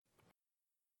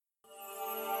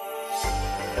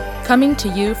Coming to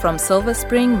you from Silver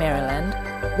Spring, Maryland,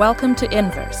 welcome to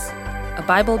Inverse, a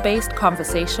Bible-based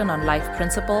conversation on life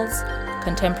principles,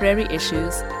 contemporary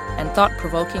issues, and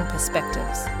thought-provoking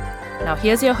perspectives. Now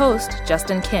here's your host,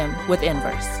 Justin Kim, with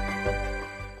Inverse.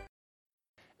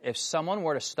 If someone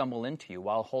were to stumble into you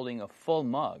while holding a full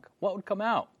mug, what would come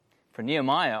out? For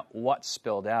Nehemiah, what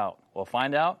spilled out? We'll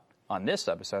find out on this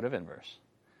episode of Inverse.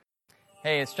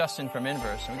 Hey, it's Justin from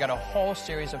Inverse, and we got a whole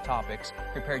series of topics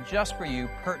prepared just for you,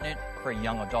 pertinent for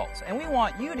young adults. And we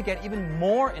want you to get even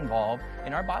more involved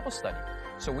in our Bible study.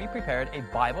 So we prepared a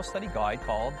Bible study guide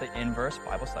called the Inverse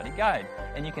Bible Study Guide,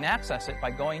 and you can access it by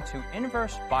going to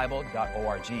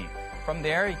inversebible.org. From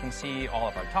there, you can see all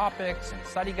of our topics and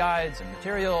study guides and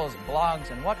materials and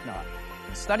blogs and whatnot. You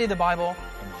can study the Bible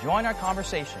and join our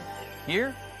conversation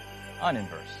here on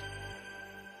Inverse.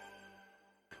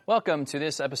 Welcome to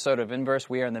this episode of Inverse.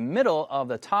 We are in the middle of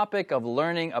the topic of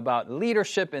learning about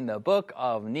leadership in the book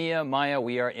of Nehemiah.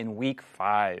 We are in week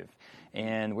 5.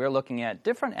 And we're looking at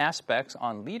different aspects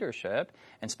on leadership,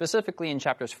 and specifically in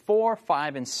chapters 4,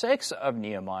 5, and 6 of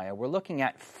Nehemiah, we're looking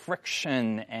at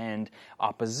friction and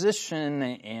opposition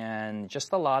and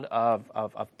just a lot of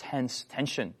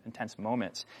tension, intense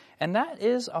moments. And that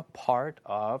is a part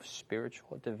of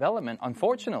spiritual development,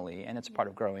 unfortunately, and it's part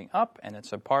of growing up, and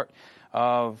it's a part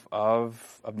of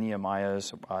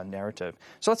Nehemiah's narrative.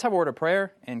 So let's have a word of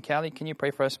prayer. And Callie, can you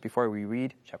pray for us before we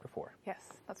read chapter 4? Yes,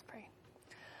 let's pray.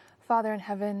 Father in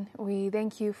heaven, we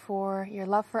thank you for your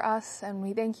love for us, and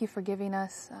we thank you for giving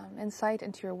us insight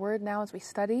into your word now as we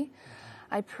study.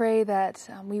 I pray that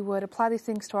we would apply these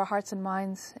things to our hearts and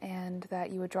minds, and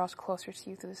that you would draw us closer to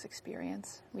you through this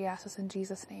experience. We ask this in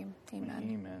Jesus' name.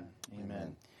 Amen.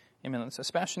 Amen. So,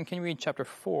 Sebastian, can you read chapter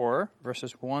 4,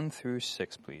 verses 1 through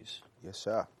 6, please? Yes,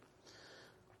 sir.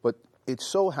 But it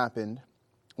so happened,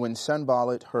 when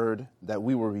Sanballat heard that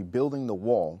we were rebuilding the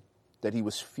wall, that he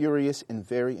was furious and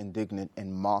very indignant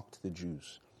and mocked the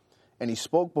Jews. And he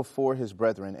spoke before his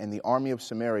brethren and the army of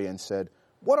Samaria and said,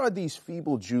 "What are these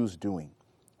feeble Jews doing?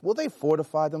 Will they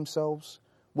fortify themselves?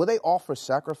 Will they offer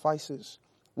sacrifices?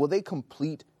 Will they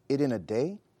complete it in a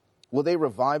day? Will they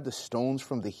revive the stones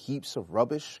from the heaps of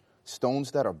rubbish, stones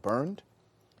that are burned?"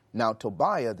 Now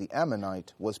Tobiah the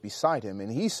Ammonite was beside him,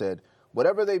 and he said,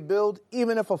 "Whatever they build,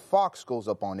 even if a fox goes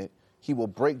up on it, he will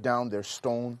break down their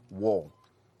stone wall.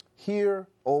 Hear,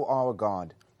 O our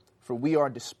God, for we are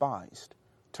despised.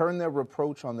 Turn their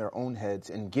reproach on their own heads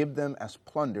and give them as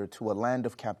plunder to a land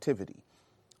of captivity.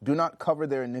 Do not cover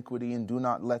their iniquity and do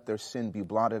not let their sin be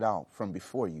blotted out from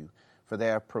before you, for they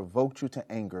have provoked you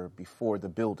to anger before the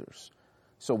builders."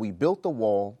 So we built the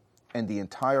wall, and the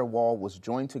entire wall was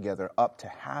joined together up to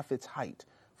half its height,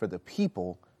 for the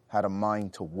people had a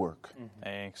mind to work.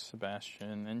 Thanks,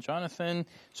 Sebastian. And Jonathan,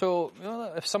 so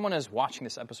if someone is watching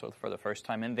this episode for the first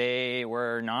time and they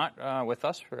were not with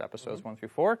us for episodes 1 through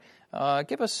 4,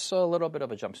 give us a little bit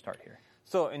of a jump start here.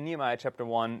 So in Nehemiah chapter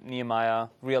 1, Nehemiah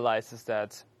realizes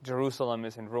that Jerusalem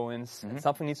is in ruins and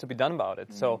something needs to be done about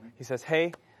it. So he says,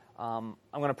 hey, I'm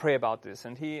going to pray about this.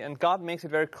 And God makes it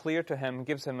very clear to him,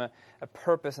 gives him a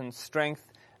purpose and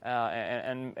strength,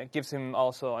 and it gives him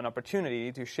also an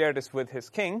opportunity to share this with his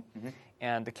king.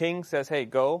 And the king says, hey,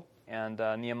 go. And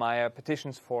Nehemiah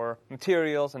petitions for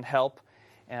materials and help.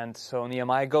 And so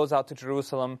Nehemiah goes out to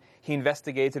Jerusalem. He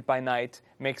investigates it by night,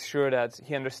 makes sure that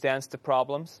he understands the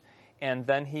problems. And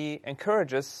then he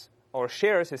encourages or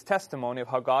shares his testimony of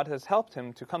how God has helped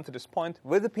him to come to this point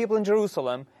with the people in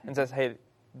Jerusalem, and says, hey,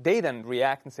 they then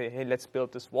react and say, hey, let's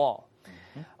build this wall.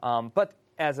 But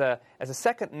as a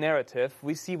second narrative,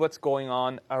 we see what's going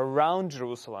on around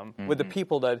Jerusalem with the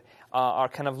people that are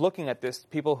kind of looking at this,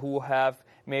 people who have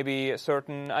maybe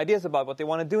certain ideas about what they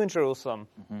want to do in Jerusalem.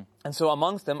 And so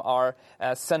amongst them are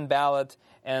Sanballat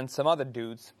and some other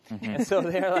dudes. And so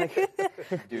they're like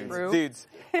dudes.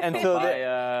 And so they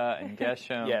and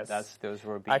Geshem, yes, those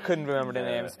were I couldn't remember the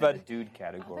names, but dude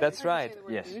category. That's right.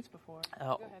 Yes. Dudes before.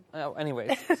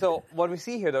 Anyways, so what we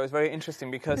see here though is very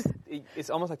interesting because it's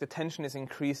almost like the tension is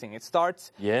increasing. It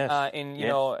starts in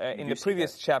the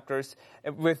previous chapters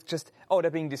with just they're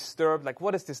being disturbed. Like,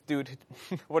 what is this dude?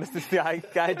 What is this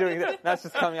guy doing? That's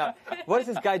just coming out. What is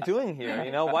this guy doing here?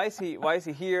 You know, why is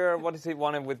he here? What does he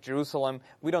want with Jerusalem?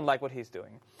 We don't like what he's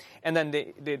doing. And then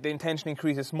the intention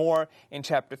increases more in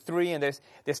chapter 3, and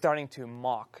they're starting to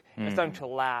mock. They're starting to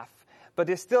laugh. But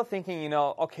they're still thinking,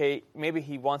 okay, maybe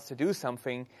he wants to do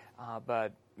something,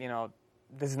 but,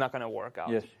 this is not going to work out.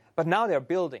 Yes. But now they're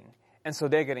building. And so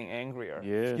they're getting angrier.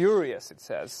 Yes. Furious, it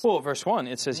says. Well, verse 1,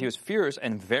 it says he was furious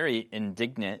and very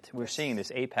indignant. We're seeing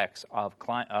this apex of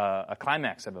a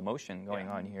climax of emotion going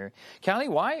on here. Callie,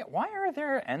 why are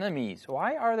there enemies?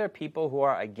 Why are there people who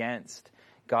are against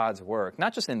God's work?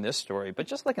 Not just in this story, but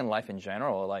just like in life in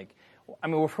general. Like, I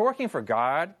mean, if we're working for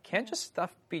God, can't just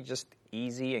stuff be just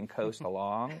easy and coast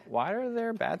along? Why are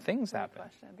there bad things happen?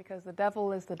 Question, because the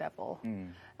devil is the devil.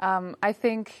 I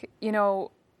think,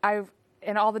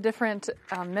 in all the different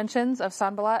mentions of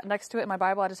Sanballat, next to it in my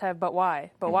Bible, I just have, but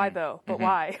why? But why though? But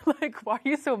why? Like, why are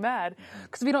you so mad?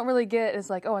 Because we don't really get, it's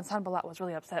like, and Sanballat was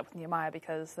really upset with Nehemiah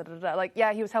because, like,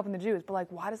 yeah, he was helping the Jews, but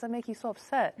like, why does that make you so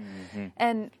upset?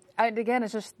 And again,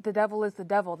 it's just the devil is the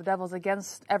devil. The devil's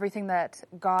against everything that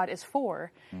God is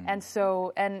for. And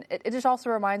so, and it just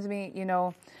also reminds me,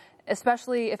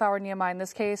 especially if I were Nehemiah in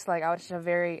this case, like I would just have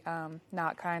very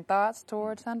not kind thoughts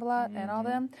towards Sanballat and all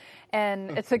them.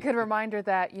 And it's a good reminder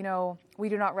that, we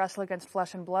do not wrestle against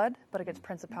flesh and blood, but against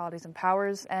principalities and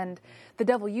powers. And the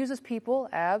devil uses people,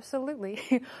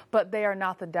 absolutely, but they are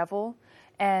not the devil.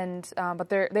 And but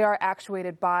they are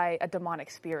actuated by a demonic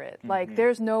spirit. Like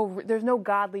there's no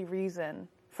godly reason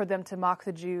for them to mock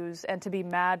the Jews and to be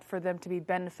mad for them to be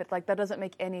benefit. Like that doesn't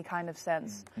make any kind of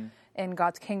sense in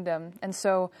God's kingdom. And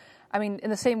so, I mean,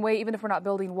 in the same way, even if we're not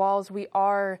building walls, we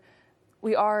are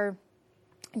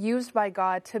used by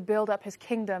God to build up his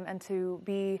kingdom and to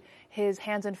be his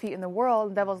hands and feet in the world.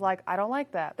 And the devil's like, I don't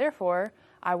like that. Therefore,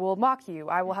 I will mock you.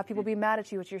 I will have people be mad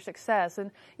at you at your success.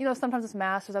 And, sometimes it's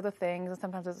masked with other things, and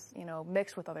sometimes it's,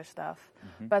 mixed with other stuff.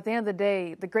 But at the end of the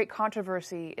day, the great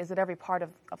controversy is at every part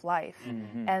of life.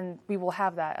 And we will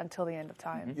have that until the end of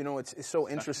time. It's so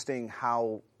interesting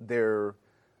how their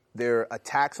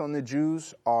attacks on the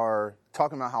Jews are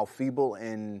talking about how feeble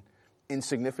and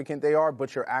insignificant they are,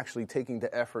 but you're actually taking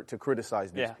the effort to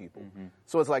criticize these people.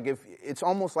 So it's like it's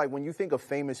almost like when you think of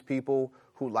famous people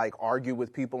who like argue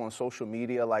with people on social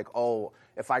media, like,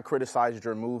 if I criticized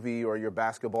your movie or your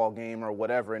basketball game or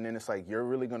whatever, and then it's like, you're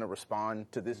really going to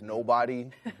respond to this nobody?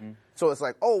 So it's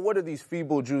like, what are these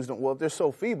feeble Jews doing? Well, if they're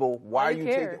so feeble, why do you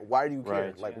care?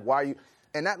 Right, like, why are you?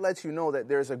 And that lets you know that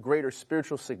there's a greater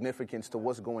spiritual significance to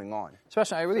what's going on.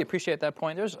 Sebastian, I really appreciate that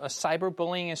point. There's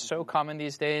cyberbullying is so common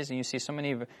these days, and you see so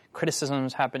many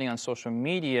criticisms happening on social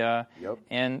media.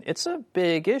 And it's a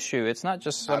big issue. It's not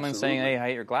just someone saying, "Hey, I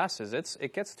hate your glasses."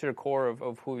 It gets to the core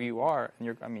of who you are.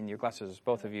 And your glasses,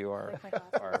 both of you are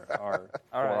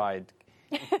four-eyed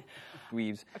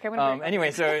weaves. Okay,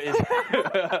 anyway, so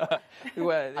I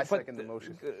second the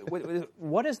motion.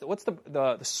 What's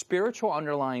the spiritual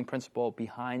underlying principle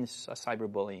behind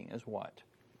cyberbullying is what?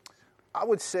 I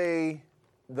would say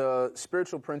the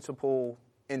spiritual principle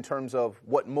in terms of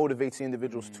what motivates the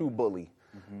individuals to bully.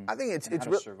 I think it's how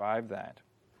to survive that.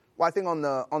 Well, I think on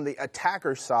the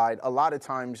attacker side, a lot of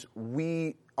times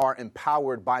we are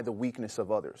empowered by the weakness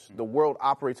of others. The world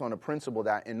operates on a principle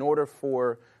that in order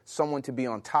for someone to be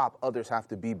on top, others have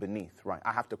to be beneath, right?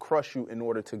 I have to crush you in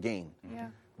order to gain.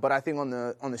 But I think on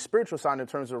the spiritual side, in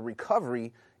terms of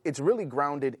recovery, it's really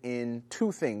grounded in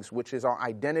two things, which is our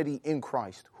identity in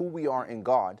Christ, who we are in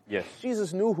God. Yes.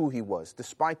 Jesus knew who he was,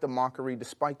 despite the mockery,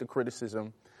 despite the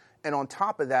criticism. And on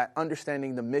top of that,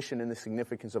 understanding the mission and the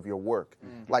significance of your work.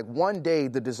 Like one day,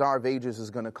 the Desire of Ages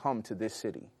is going to come to this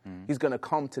city. He's going to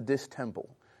come to this temple.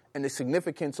 And the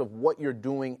significance of what you're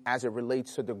doing as it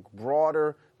relates to the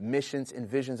broader missions and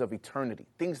visions of eternity,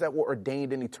 things that were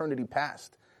ordained in eternity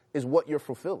past, is what you're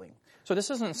fulfilling. So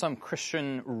this isn't some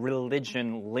Christian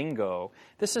religion lingo.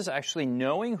 This is actually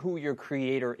knowing who your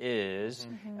Creator is,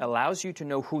 allows you to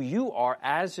know who you are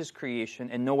as His creation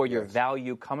and know where your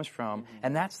value comes from.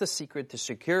 And that's the secret to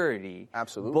security.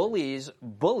 Absolutely. Bullies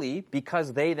bully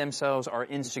because they themselves are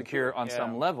insecure on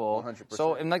some level. 100%.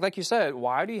 So, and like you said,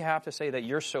 why do you have to say that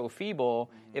you're so feeble?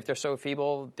 If they're so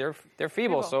feeble, they're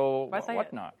feeble. So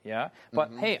what not? Yeah.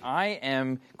 But hey, I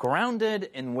am grounded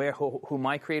in who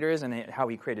my Creator is and how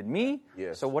He created me.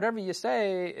 Yes. So whatever you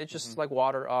say, it's just like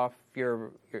water off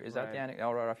your is that the anecdote?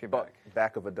 Water off your back.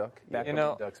 Back of a duck. Back of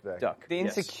a duck's back. Duck. The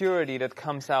insecurity that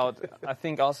comes out, I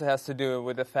think, also has to do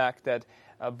with the fact that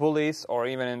bullies, or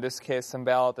even in this case,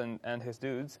 Sanballat and his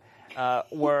dudes,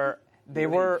 were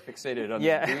fixated on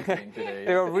the dude thing today.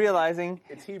 They were realizing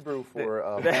it's Hebrew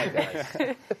for bad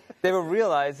guys. They were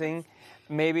realizing,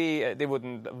 maybe they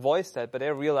wouldn't voice that, but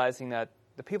they're realizing that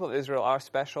the people of Israel are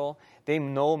special. They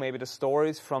know maybe the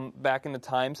stories from back in the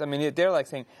times. I mean, they're like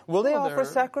saying, will they offer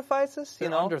sacrifices?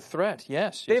 They're under threat,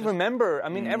 yes. They remember, I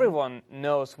mean, everyone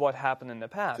knows what happened in the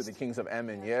past. To the kings of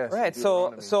Ammon, yes. Right,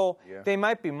 so they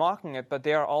might be mocking it, but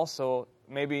they are also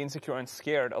maybe insecure and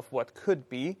scared of what could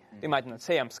be. They might not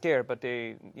say I'm scared, but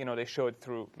they show it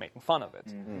through making fun of it.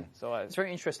 So it's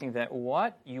very interesting that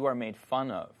what you are made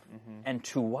fun of and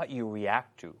to what you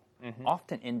react to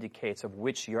often indicates of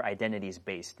which your identity is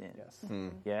based in. Yes.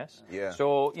 Yes? Yeah.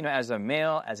 So, as a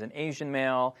male, as an Asian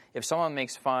male, if someone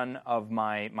makes fun of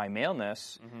my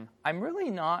maleness, I'm really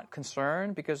not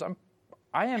concerned because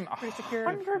I am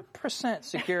 100%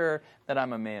 secure that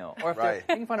I'm a male. Or if they're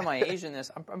making fun of my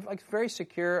Asianness, I'm like very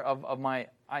secure of my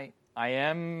I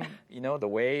am, the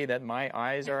way that my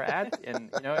eyes are at, and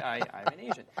I'm an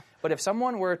Asian. But if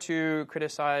someone were to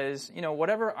criticize,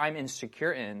 whatever I'm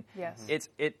insecure in,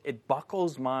 it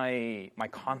buckles my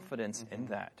confidence in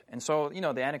that. And so,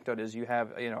 the anecdote is you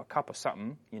have, a cup of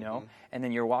something, and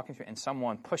then you're walking through, and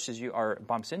someone pushes you or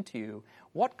bumps into you.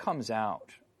 What comes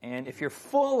out? And if you're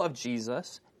full of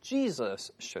Jesus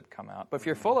should come out. But if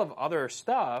you're full of other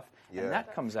stuff, and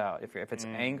that comes out, if it's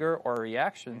anger or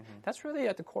reaction, that's really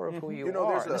at the core of who you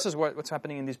are. This is what's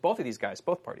happening in both of these guys,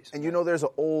 both parties. And there's an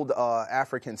old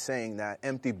African saying that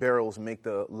empty barrels make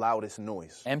the loudest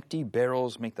noise. Empty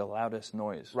barrels make the loudest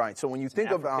noise. Right. So when you think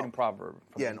about African proverb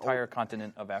from the entire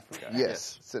continent of Africa.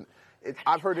 Yes.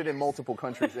 I've heard it in multiple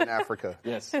countries in Africa.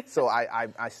 Yes. So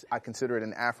I consider it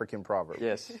an African proverb.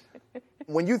 Yes.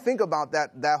 When you think about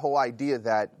that whole idea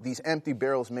that these empty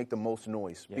barrels make the most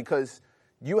noise because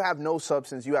you have no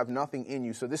substance, you have nothing in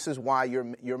you. So this is why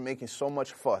you're making so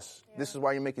much fuss. Yeah. This is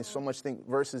why you're making so much thing.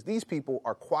 Versus these people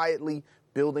are quietly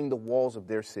building the walls of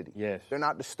their city. Yes. They're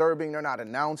not disturbing. They're not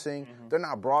announcing. They're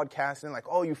not broadcasting like,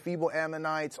 oh, you feeble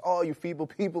Ammonites. Oh, you feeble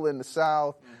people in the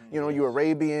south. You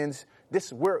Arabians.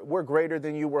 We're greater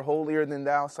than you. We're holier than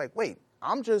thou. It's like, wait,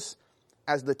 I'm just,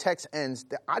 as the text ends,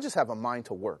 I just have a mind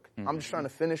to work. I'm just trying to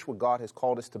finish what God has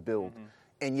called us to build.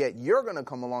 And yet you're going to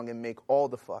come along and make all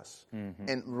the fuss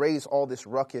and raise all this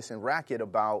ruckus and racket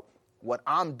about what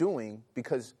I'm doing,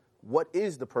 because what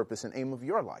is the purpose and aim of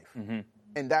your life?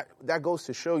 And that goes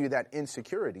to show you that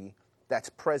insecurity that's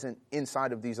present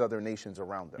inside of these other nations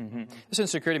around them. This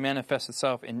insecurity manifests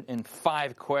itself in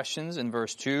 5 questions in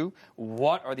verse 2.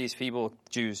 What are these feeble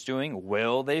Jews doing?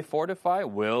 Will they fortify?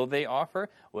 Will they offer?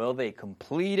 Will they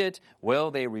complete it?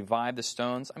 Will they revive the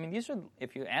stones? I mean, these are,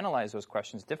 if you analyze those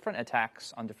questions, different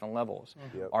attacks on different levels.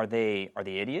 Yep. Are they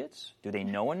idiots? Do they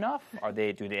know enough?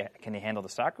 Can they handle the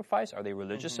sacrifice? Are they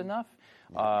religious enough?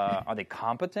 Are they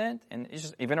competent? And it's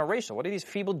just even a racial. What are these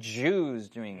feeble Jews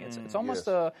doing? It's almost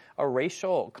a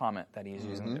racial comment that he's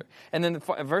using there. And then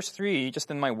verse 3, just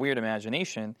in my weird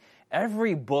imagination,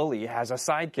 every bully has a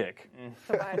sidekick.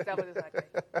 Tobias, that was his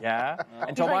sidekick. Yeah?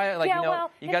 And Tobiah,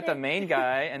 you got the main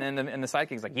guy, and then the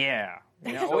sidekick's like, yeah.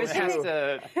 Always has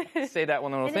to say that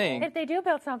one little thing. If they do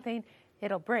build something,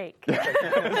 it'll break.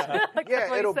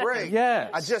 It'll break. Yeah.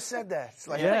 I just said that. It's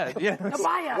like,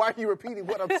 Tobiah. why are you repeating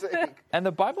what I'm saying? And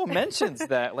the Bible mentions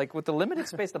that, like with the limited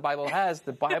space the Bible has,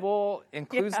 the Bible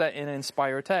includes that in an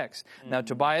inspired text. Now,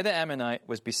 Tobiah the Ammonite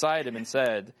was beside him and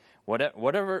said,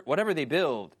 whatever they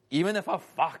build, even if a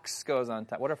fox goes on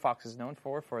top, what are foxes known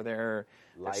for? For their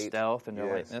stealth and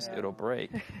their lightness, it'll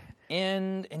break.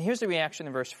 And here's the reaction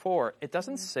in verse 4. It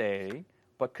doesn't say,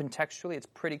 but contextually it's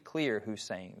pretty clear who's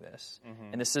saying this.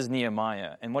 And this is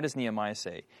Nehemiah. And what does Nehemiah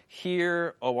say?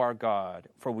 Hear, O our God,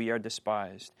 for we are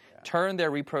despised. Turn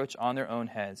their reproach on their own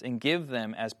heads and give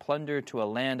them as plunder to a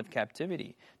land of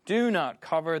captivity. Do not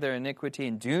cover their iniquity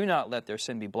and do not let their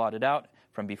sin be blotted out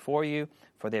from before you,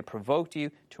 for they provoked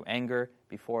you to anger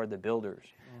before the builders.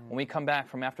 When we come back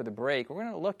from after the break, we're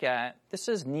going to look at, this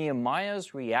is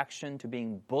Nehemiah's reaction to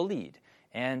being bullied.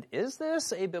 And is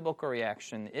this a biblical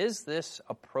reaction? Is this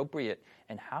appropriate?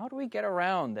 And how do we get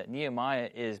around that Nehemiah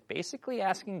is basically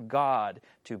asking God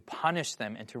to punish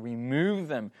them and to remove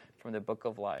them from the book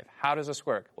of life? How does this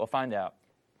work? We'll find out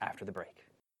after the break.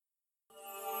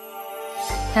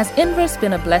 Has Inverse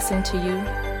been a blessing to you?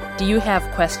 Do you have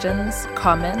questions,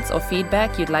 comments, or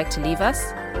feedback you'd like to leave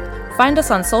us? Find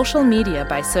us on social media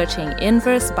by searching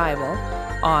Inverse Bible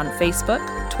on Facebook,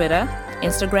 Twitter,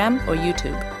 Instagram, or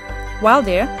YouTube. While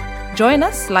there, join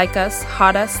us, like us,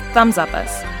 heart us, thumbs up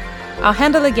us. Our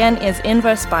handle again is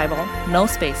Inverse Bible, no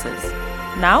spaces.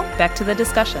 Now, back to the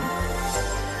discussion.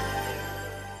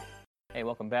 Hey,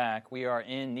 welcome back. We are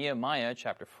in Nehemiah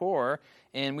chapter 4,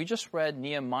 and we just read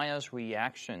Nehemiah's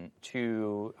reaction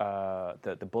to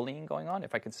the bullying going on,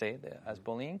 if I could say it as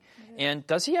bullying. And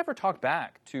does he ever talk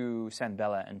back to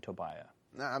Sanballat and Tobiah?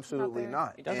 No, absolutely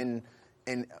not. And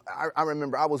I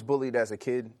remember I was bullied as a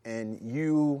kid, and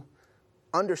you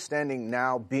understanding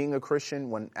now being a Christian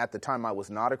when at the time I was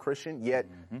not a Christian, yet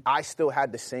I still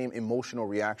had the same emotional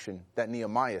reaction that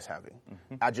Nehemiah is having.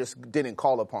 I just didn't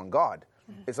call upon God.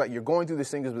 It's like you're going through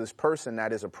this thing with this person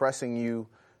that is oppressing you,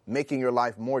 making your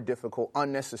life more difficult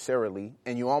unnecessarily,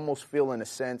 and you almost feel, in a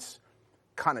sense,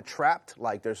 kind of trapped,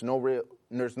 like there's no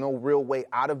real way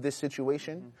out of this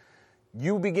situation.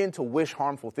 You begin to wish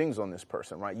harmful things on this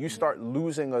person, right? You start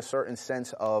losing a certain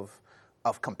sense of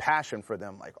compassion for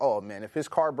them. Like, oh man, if his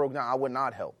car broke down, I would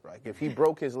not help. Like if he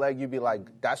broke his leg, you'd be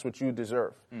like, that's what you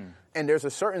deserve. And there's a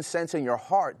certain sense in your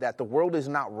heart that the world is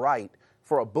not right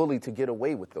for a bully to get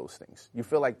away with those things. You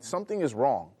feel like something is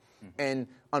wrong. And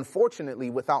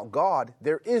unfortunately, without God,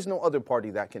 there is no other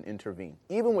party that can intervene.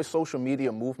 Even with social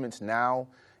media movements now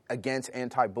against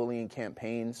anti-bullying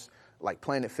campaigns, like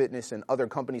Planet Fitness and other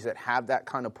companies that have that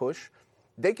kind of push,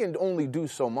 they can only do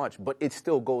so much, but it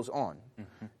still goes on.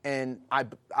 And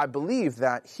I believe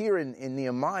that here in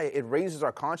Nehemiah, it raises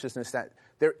our consciousness that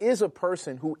there is a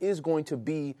person who is going to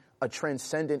be a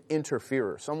transcendent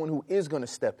interferer, someone who is going to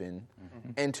step in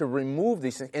and to remove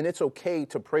these things. And it's okay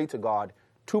to pray to God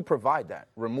to provide that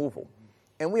removal.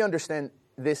 And we understand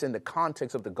this in the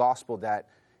context of the gospel, that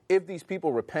if these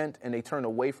people repent and they turn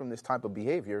away from this type of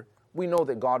behavior, we know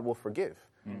that God will forgive,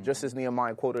 just as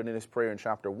Nehemiah quoted in his prayer in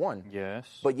chapter 1. Yes.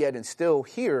 But yet, and still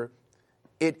here,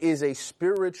 it is a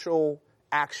spiritual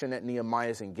action that Nehemiah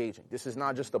is engaging. This is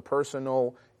not just a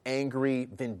personal, angry,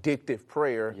 vindictive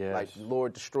prayer, like,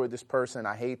 Lord, destroy this person,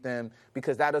 I hate them,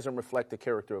 because that doesn't reflect the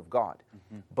character of God.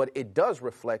 But it does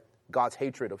reflect God's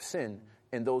hatred of sin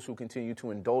and those who continue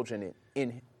to indulge in it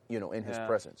in his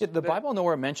presence. Yeah, the Bible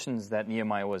nowhere mentions that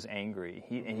Nehemiah was angry.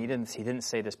 He didn't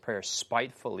say this prayer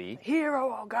spitefully. Hear,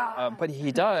 O God. But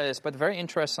he does. But very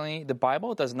interestingly, the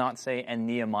Bible does not say, and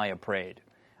Nehemiah prayed,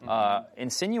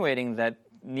 insinuating that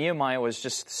Nehemiah was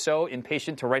just so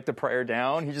impatient to write the prayer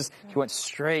down. He went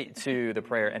straight to the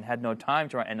prayer and had no time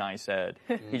to write. And I said,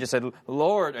 he just said,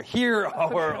 Lord, hear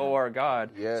our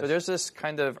God. Yes. So there's this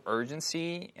kind of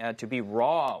urgency to be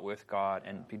raw with God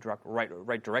and be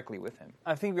right directly with Him.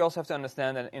 I think we also have to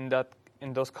understand that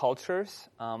in those cultures,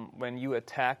 when you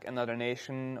attack another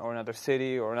nation or another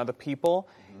city or another people,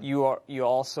 you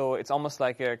also, it's almost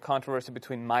like a controversy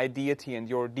between my deity and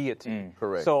your deity.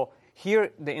 Correct. So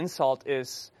here the insult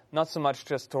is not so much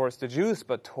just towards the Jews,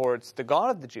 but towards the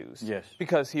God of the Jews. Yes.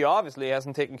 Because he obviously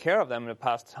hasn't taken care of them in the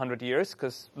past 100 years,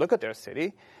 because look at their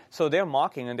city. So they're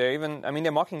mocking, and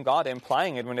they're mocking God,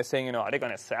 implying it when they're saying, are they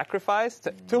going to sacrifice?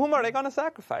 To whom are they going to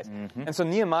sacrifice? And so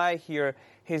Nehemiah here,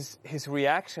 his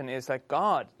reaction is like,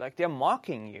 God, like they're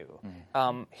mocking you.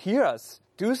 Hear us.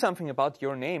 Do something about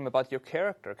your name, about your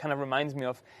character. Kind of reminds me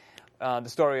of the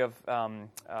story of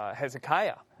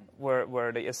Hezekiah,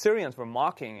 where the Assyrians were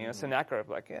mocking Sennacherib,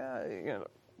 like,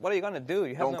 what are you going to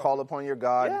do? Don't call upon your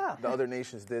God. Yeah. The other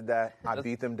nations did that. I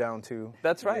beat them down too.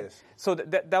 That's right. Yes. So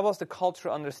that was the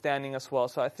cultural understanding as well.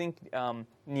 So I think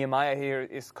Nehemiah here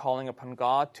is calling upon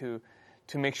God to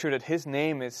make sure that his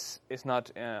name is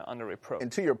not under reproach.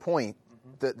 And to your point,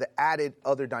 the added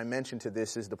other dimension to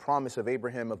this is the promise of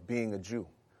Abraham of being a Jew.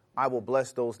 I will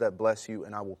bless those that bless you,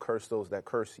 and I will curse those that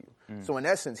curse you. So in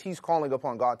essence, he's calling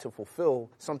upon God to fulfill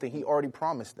something he already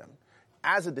promised them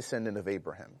as a descendant of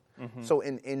Abraham. So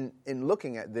in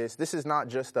looking at this is not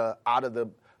just out of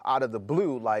the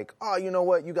blue, like, oh, you know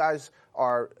what, you guys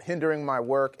are hindering my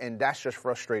work, and that's just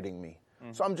frustrating me.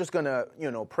 So I'm just going to,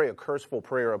 pray a curseful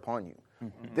prayer upon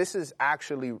you. This is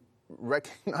actually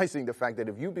recognizing the fact that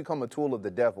if you become a tool of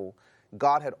the devil,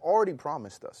 God had already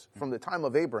promised us from the time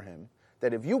of Abraham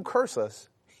that if you curse us,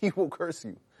 he will curse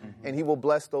you, and he will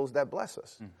bless those that bless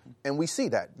us. And we see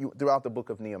that throughout the book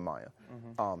of Nehemiah.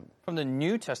 From the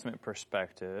New Testament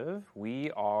perspective, we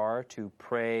are to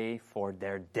pray for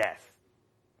their death.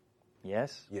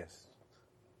 Yes? Yes.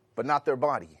 But not their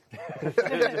body.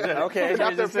 Okay,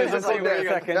 Not their physical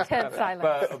death. Tense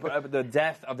silence. but the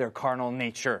death of their carnal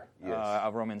nature,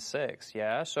 of Romans 6.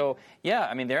 Yeah. So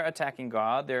they're attacking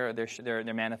God. They're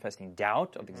manifesting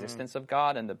doubt of the existence of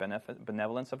God and the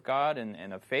benevolence of God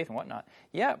and of faith and whatnot.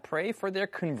 Yeah. Pray for their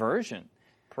conversion.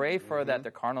 Pray for that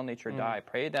their carnal nature die.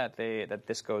 Pray that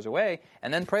this goes away,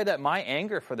 and then pray that my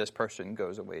anger for this person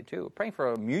goes away too. Praying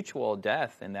for a mutual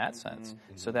death in that sense,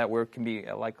 so that we can be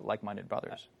like-minded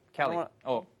brothers. Callie.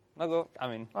 Well,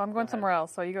 I'm going somewhere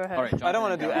else, so you go ahead. All right, John. I don't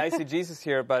want to do icy Jesus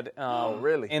here, but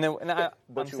really?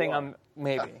 I'm saying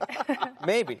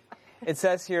maybe. It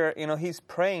says here, he's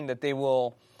praying that they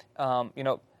will,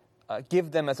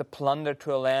 give them as a plunder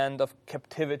to a land of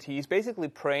captivity. He's basically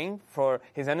praying for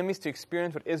his enemies to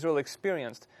experience what Israel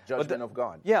experienced. Judgment of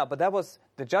God. Yeah, but that was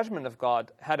the judgment of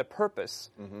God had a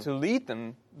purpose to lead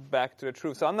them back to the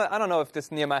truth. So I don't know if this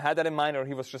Nehemiah had that in mind, or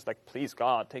he was just like, please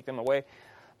God, take them away.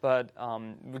 But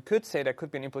we could say there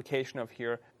could be an implication of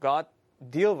here, God,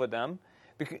 deal with them.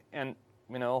 And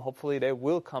hopefully they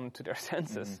will come to their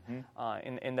senses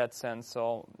in that sense.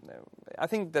 So I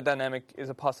think the dynamic is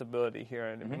a possibility here,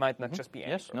 and it might not just be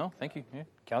anger. Yes, no, thank you. Yeah.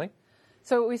 Kelly?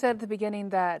 So we said at the beginning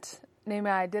that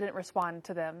Nehemiah didn't respond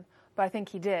to them, but I think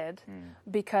he did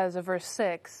because of verse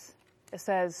 6. It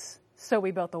says, so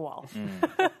we built the wall.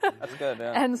 That's good,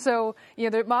 yeah. And so,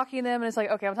 they're mocking them, and it's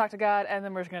like, okay, I'm going to talk to God, and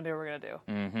then we're just going to do what we're going to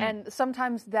do. And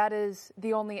sometimes that is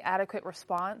the only adequate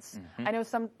response. I know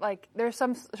there's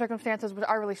some circumstances which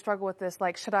I really struggle with this,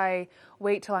 like, should I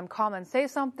wait till I'm calm and say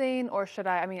something, or should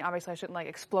obviously I shouldn't,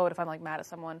 explode if I'm, mad at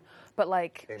someone, but,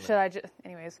 should I just,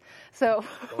 anyways. So.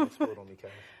 Don't explode on me,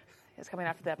 Kelly. It's coming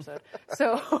after the episode.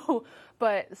 So,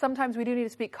 but sometimes we do need to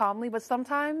speak calmly, but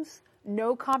sometimes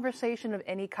no conversation of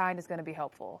any kind is going to be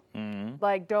helpful.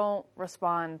 Don't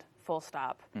respond full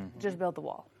stop. Just build the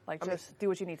wall. Just do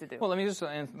what you need to do. Well, let me just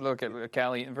look at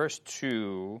Callie. In verse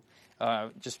 2,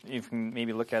 just you can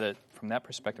maybe look at it from that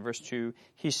perspective. Verse 2,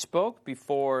 he spoke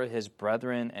before his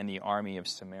brethren and the army of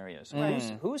Samaria. So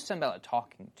who's Sanballat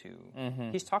talking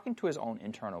to? He's talking to his own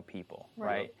internal people,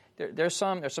 right? There's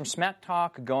some smack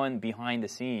talk going behind the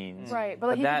scenes, right?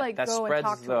 But he could that go spreads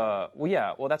and talk to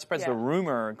him. That spreads the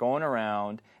rumor going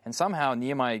around, and somehow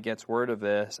Nehemiah gets word of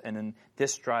this, and then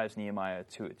this drives Nehemiah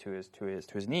to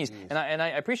his knees. And I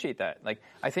appreciate that.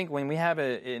 I think when we have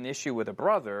an issue with a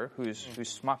brother who's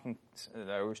smacking,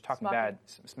 who's talking bad,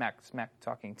 smack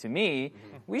talking to me,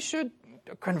 we should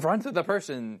confront the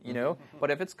person, But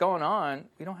if it's going on,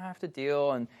 we don't have to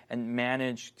deal and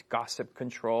manage gossip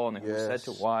control and who said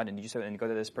to what, and you said and go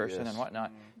to this person and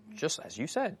whatnot. Just as you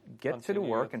said, get to the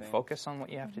work and focus on what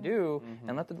you have to do,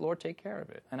 and let the Lord take care of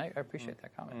it. And I appreciate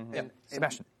that comment. Yeah.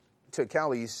 Sebastian. To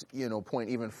Callie's point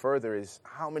even further is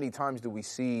how many times do we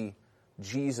see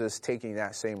Jesus taking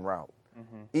that same route?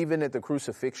 Even at the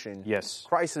crucifixion,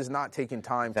 Christ is not taking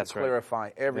time to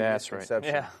clarify every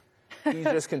misconception. Yeah. He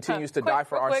just continues to die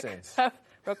for our sins.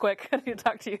 Real quick, I need to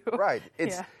talk to you. Right.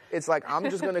 It's like, I'm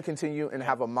just going to continue and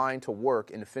have a mind to work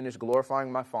and finish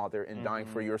glorifying my Father and dying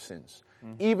for your sins,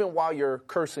 even while you're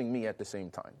cursing me at the same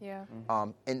time. Yeah.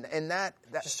 And that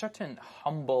there's a certain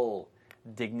humble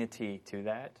dignity to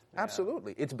that.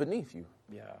 Absolutely. It's beneath you.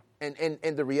 Yeah.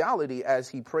 And the reality, as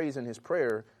he prays in his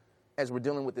prayer, as we're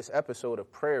dealing with this episode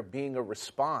of prayer being a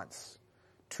response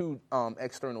to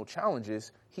external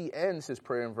challenges, he ends his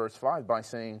prayer in verse 5 by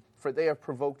saying, for they have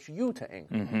provoked you to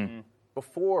anger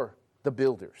before the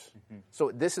builders.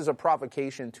 So this is a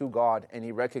provocation to God, and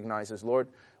he recognizes, Lord,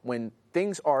 when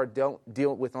things are dealt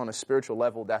with on a spiritual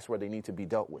level, that's where they need to be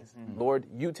dealt with. Lord,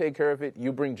 you take care of it.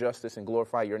 You bring justice and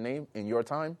glorify your name in your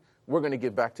time. We're going to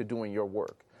get back to doing your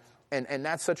work. And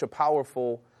that's such a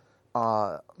powerful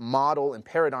model and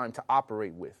paradigm to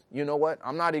operate with. You know what?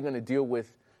 I'm not even going to deal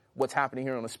with what's happening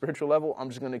here on a spiritual level. I'm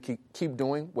just going to keep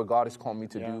doing what God has called me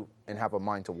to do and have a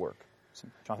mind to work.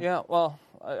 Jonathan? Yeah, well,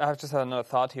 I've just had another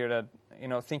thought here that,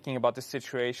 thinking about this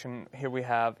situation, here we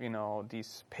have,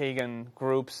 these pagan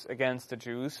groups against the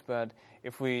Jews, but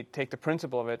if we take the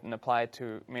principle of it and apply it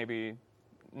to maybe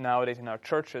nowadays in our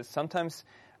churches, sometimes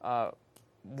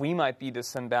we might be the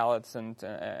Sanballats and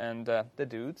the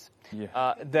dudes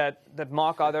that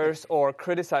mock others or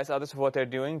criticize others for what they're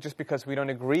doing just because we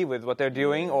don't agree with what they're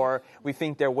doing or we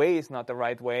think their way is not the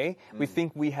right way. We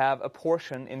think we have a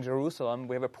portion in Jerusalem.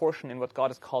 We have a portion in what God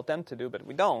has called them to do, but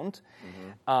we don't.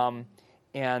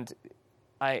 And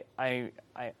I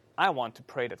want to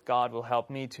pray that God will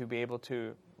help me to be able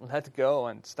to let go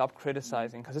and stop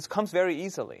criticizing, because it comes very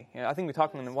easily. I think we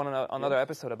talked in another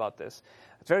episode about this.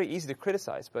 It's very easy to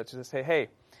criticize, but to say, hey,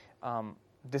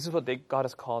 this is what God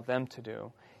has called them to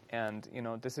do, and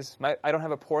this is I don't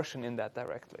have a portion in that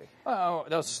directly. Oh,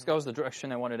 that was the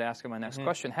direction I wanted to ask in my next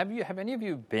question. Have any of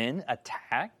you been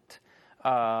attacked,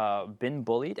 been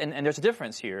bullied? And there's a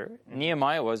difference here.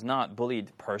 Nehemiah was not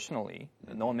bullied personally.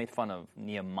 No one made fun of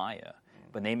Nehemiah.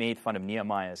 But they made fun of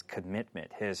Nehemiah's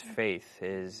commitment, his faith,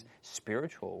 his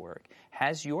spiritual work.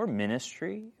 Has your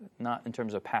ministry, not in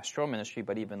terms of pastoral ministry,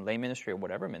 but even lay ministry or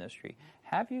whatever ministry,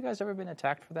 have you guys ever been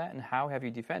attacked for that? And how have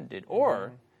you defended?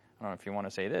 Or, I don't know if you want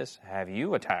to say this, have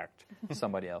you attacked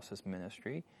somebody else's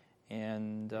ministry?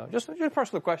 And just a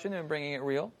personal question and bringing it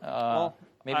real.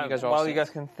 Maybe you guys are all while you guys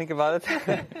can think about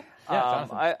it.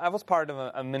 I was part of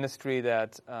a ministry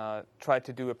that tried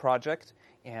to do a project.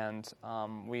 And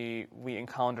we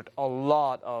encountered a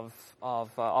lot of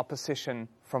opposition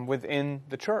from within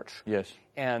the church. Yes.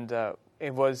 And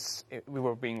we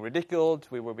were being ridiculed,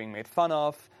 we were being made fun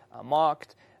of,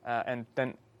 mocked, and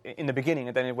then in the beginning,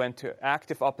 and then it went to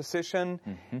active opposition,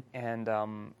 and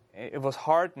it was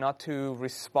hard not to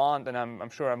respond, and I'm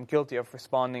sure I'm guilty of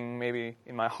responding maybe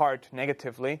in my heart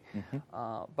negatively,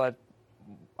 but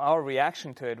our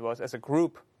reaction to it was, as a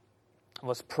group,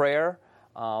 was prayer,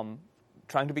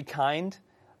 trying to be kind,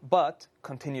 but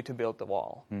continue to build the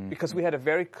wall. Because we had a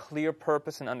very clear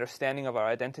purpose and understanding of our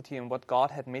identity and what God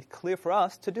had made clear for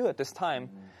us to do at this time.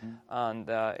 And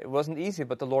it wasn't easy,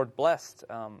 but the Lord blessed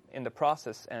in the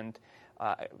process. And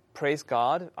praise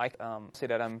God, I say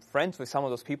that I'm friends with some of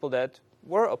those people that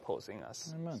were opposing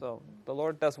us. Amen. So the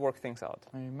Lord does work things out.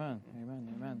 Amen.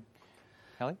 Amen. Amen.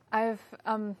 Kelly? I've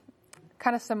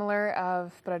kind of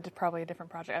similar but I did probably a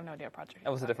different project. I have no idea what project.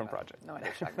 That was a different project. No idea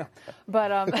what you're talking about.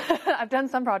 But I've done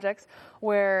some projects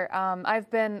where I've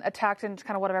been attacked in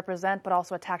kind of what I represent, but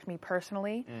also attacked me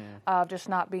personally of just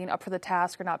not being up for the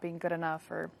task or not being good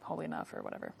enough or holy enough or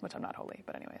whatever, which I'm not holy,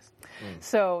 but anyways.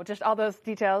 So just all those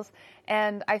details.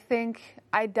 And I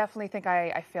definitely think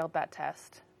I failed that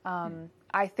test.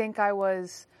 I think I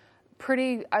was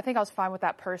fine with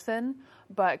that person,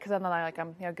 but because then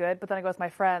I'm good. But then I go with my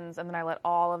friends, and then I let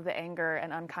all of the anger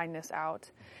and unkindness out.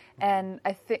 And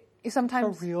I think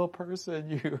sometimes A real person,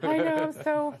 you. I know,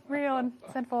 so real and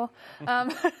sinful.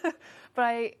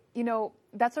 But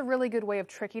that's a really good way of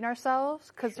tricking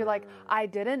ourselves, because you're like, I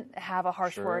didn't have a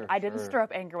harsh word. I didn't stir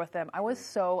up anger with them. I was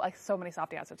so many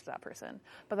soft answers to that person.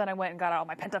 But then I went and got all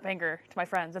my pent up anger to my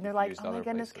friends, and they're like, oh my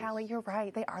goodness, Callie, you're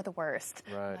right. They are the worst.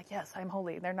 Right. I'm like, yes, I'm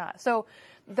holy. They're not. So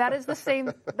that is the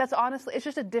same. That's honestly, it's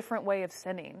just a different way of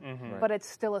sinning, but it's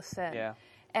still a sin. Yeah.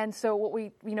 And so what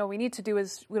we need to do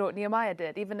is what Nehemiah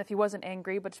did, even if he wasn't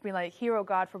angry, but just being like, hear, O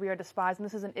God, for we are despised, and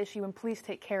this is an issue, and please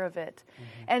take care of it.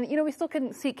 And, we still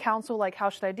can seek counsel, like, how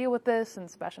should I deal with this?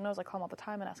 And Sebastian knows I call him all the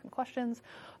time and ask him questions.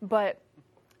 But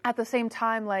at the same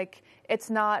time, like, it's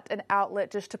not an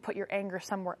outlet just to put your anger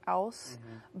somewhere else.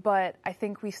 But I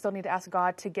think we still need to ask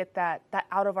God to get that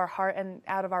out of our heart and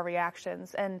out of our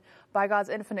reactions. And by God's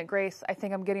infinite grace, I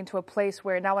think I'm getting to a place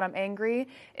where now when I'm angry,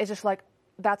 it's just like,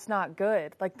 that's not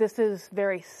good. Like, this is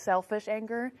very selfish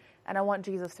anger, and I want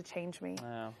Jesus to change me.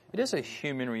 It is a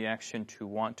human reaction to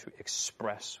want to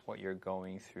express what you're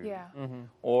going through. Yeah.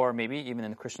 Or maybe even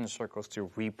in Christian circles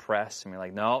to repress and be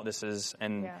like, no, this is,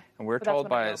 and we're But that's told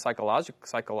when I by go.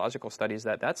 psychological studies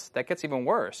that gets even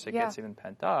worse. It gets even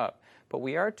pent up. But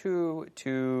we are to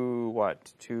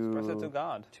Express it to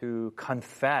God. To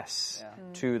confess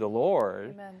to the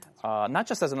Lord, Amen. not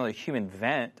just as another human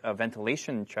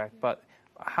ventilation check, but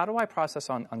how do I process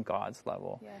on God's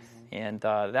level? Yes. And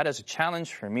that is a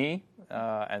challenge for me,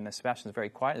 and Sebastian's very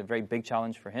quiet, a very big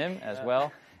challenge for him as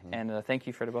well. And thank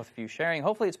you for the both of you sharing.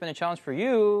 Hopefully it's been a challenge for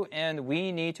you, and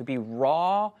we need to be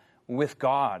raw with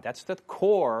God. That's the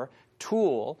core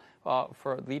tool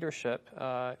for leadership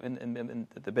in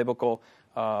the biblical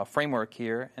framework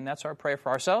here, and that's our prayer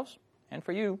for ourselves and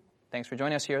for you. Thanks for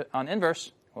joining us here on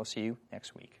Inverse. We'll see you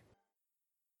next week.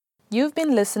 You've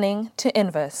been listening to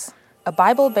Inverse, a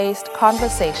Bible-based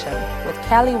conversation with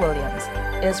Callie Williams,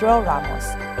 Israel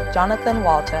Ramos, Jonathan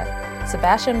Walter,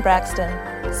 Sebastian Braxton,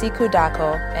 Siku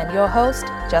Dako, and your host,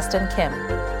 Justin Kim.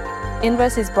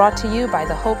 Inverse is brought to you by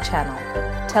the Hope Channel,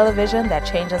 television that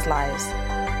changes lives.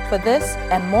 For this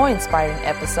and more inspiring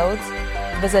episodes,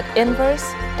 visit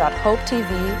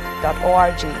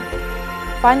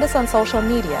inverse.hopetv.org. Find us on social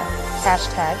media,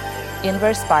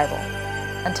 #InverseBible.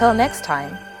 Until next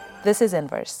time, this is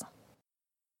Inverse.